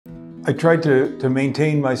I tried to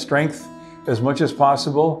maintain my strength as much as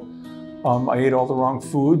possible. I ate all the wrong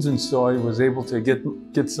foods, and so I was able to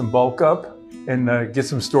get some bulk up and get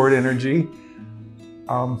some stored energy.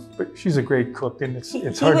 But she's a great cook, and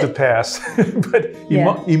it's hard to pass. But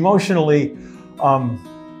emotionally,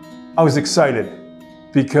 I was excited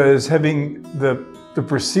because having the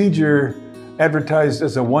procedure advertised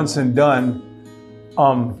as a once and done,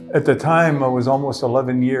 at the time I was almost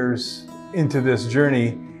 11 years into this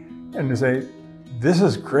journey, and to say, this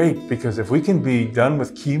is great, because if we can be done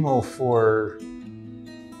with chemo for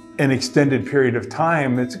an extended period of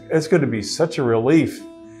time, it's going to be such a relief,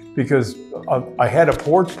 because I had a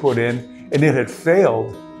port put in and it had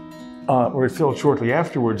failed, or it failed shortly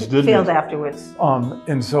afterwards, didn't it? Failed afterwards.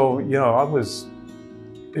 And so, you know,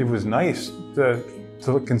 it was nice to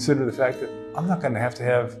consider the fact that I'm not going to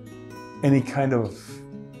have any kind of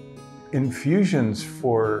infusions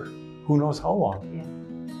for who knows how long. Yeah.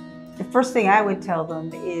 The first thing I would tell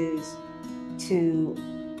them is to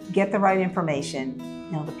get the right information.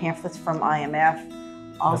 You know, the pamphlets from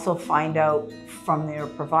IMF. Also find out from their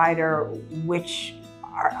provider which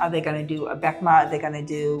are they going to do Abecma, are they going to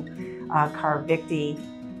do Carvykti.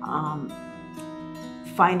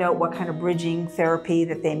 Find out what kind of bridging therapy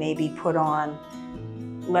that they may be put on.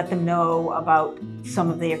 Let them know about some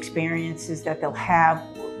of the experiences that they'll have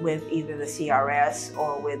with either the CRS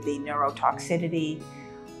or with the neurotoxicity.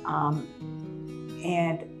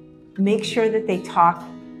 And make sure that they talk,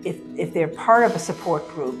 if they're part of a support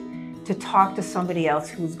group, to talk to somebody else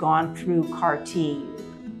who's gone through CAR-T,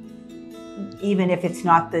 even if it's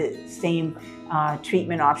not the same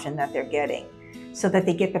treatment option that they're getting, so that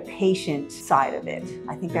they get the patient side of it.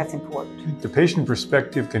 I think that's important. The patient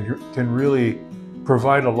perspective can really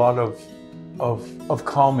provide a lot of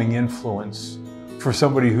calming influence for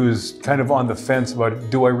somebody who's kind of on the fence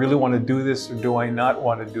about, do I really want to do this or do I not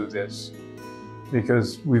want to do this?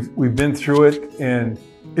 Because we've been through it and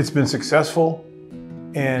it's been successful,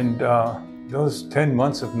 and those 10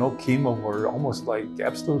 months of no chemo were almost like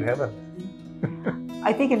absolute heaven.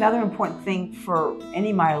 I think another important thing for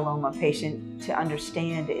any myeloma patient to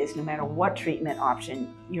understand is no matter what treatment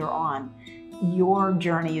option you're on, your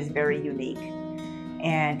journey is very unique.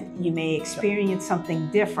 And you may experience something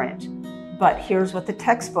different, but here's what the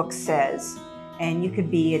textbook says, and you could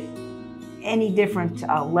be at any different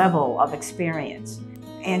level of experience.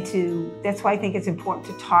 And that's why I think it's important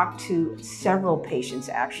to talk to several patients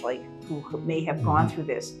actually who may have gone through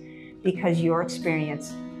this, because your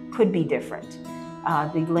experience could be different.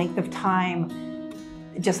 The length of time,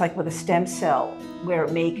 just like with a stem cell, where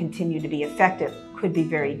it may continue to be effective, could be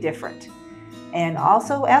very different. And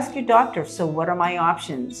also ask your doctor, so what are my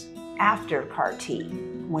options after CAR-T,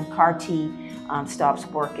 when CAR-T stops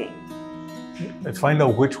working? And find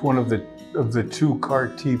out which one of the two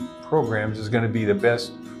CAR-T programs is going to be the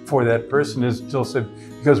best for that person, as Jill said,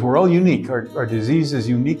 because we're all unique. Our disease is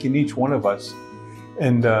unique in each one of us.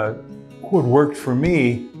 And what worked for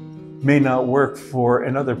me may not work for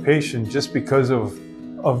another patient just because of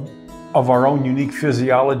our own unique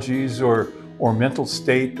physiologies or mental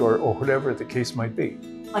state or whatever the case might be.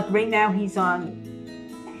 Like right now, he's on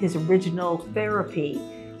his original therapy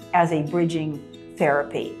as a bridging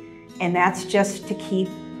therapy. And that's just to keep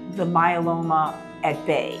the myeloma at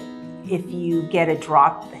bay. If you get a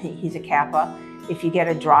drop, he's a Kappa, if you get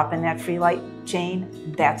a drop in that free light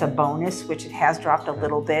chain, that's a bonus, which it has dropped a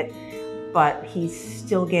little bit, but he's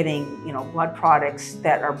still getting, you know, blood products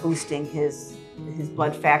that are boosting his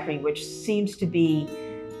blood factory, which seems to be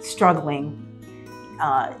struggling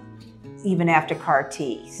even after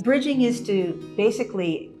CAR-T. Bridging is to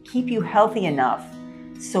basically keep you healthy enough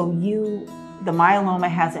so the myeloma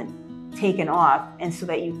hasn't taken off, and so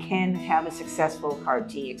that you can have a successful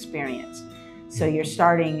CAR-T experience. So you're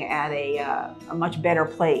starting at a much better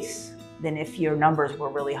place than if your numbers were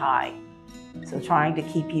really high. So trying to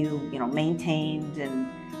keep you, maintained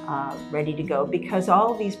and ready to go, because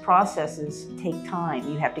all of these processes take time.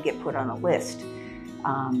 You have to get put on a list.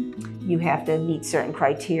 You have to meet certain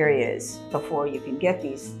criteria before you can get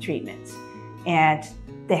these treatments. And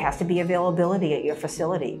there has to be availability at your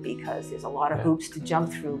facility, because there's a lot of hoops to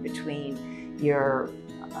jump through between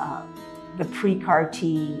the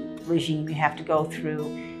pre-CAR-T regime you have to go through,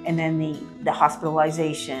 and then the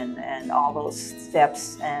hospitalization and all those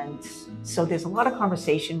steps. And so there's a lot of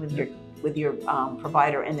conversation with your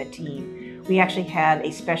provider and the team. We actually had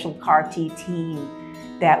a special CAR-T team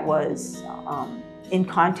that was in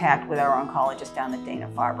contact with our oncologist down at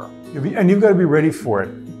Dana-Farber. And you've got to be ready for it.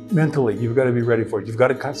 Mentally, you've got to be ready for it. You've got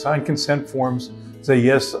to sign consent forms, say,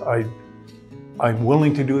 yes, I'm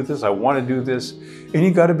willing to do this, I want to do this. And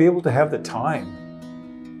you've got to be able to have the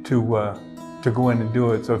time to go in and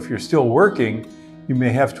do it. So if you're still working, you may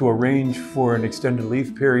have to arrange for an extended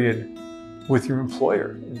leave period with your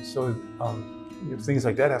employer. And so things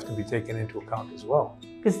like that have to be taken into account as well.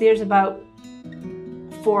 Because there's about,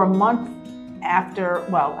 for a month after,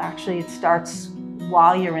 well, actually it starts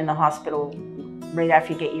while you're in the hospital, right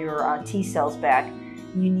after you get your T cells back,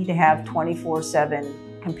 you need to have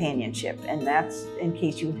 24/7 companionship, and that's in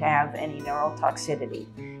case you have any neurotoxicity.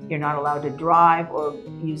 You're not allowed to drive or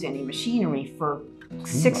use any machinery for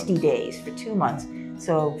 60 days, for 2 months.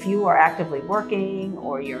 So if you are actively working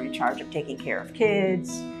or you're in charge of taking care of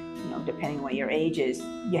kids, you know, depending on what your age is,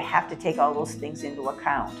 you have to take all those things into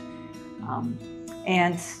account.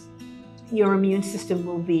 And your immune system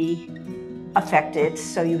will be affected,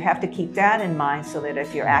 so you have to keep that in mind, so that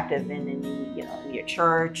if you're active in your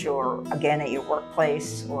church, or again at your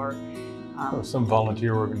workplace, or some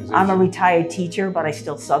volunteer organization. I'm a retired teacher, but I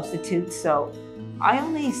still substitute, so I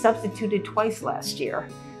only substituted twice last year,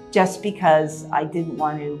 just because I didn't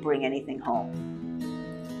want to bring anything home.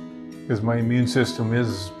 Because my immune system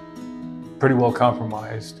is pretty well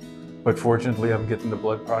compromised, but fortunately I'm getting the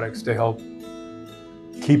blood products to help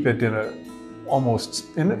keep it in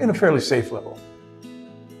a fairly safe level.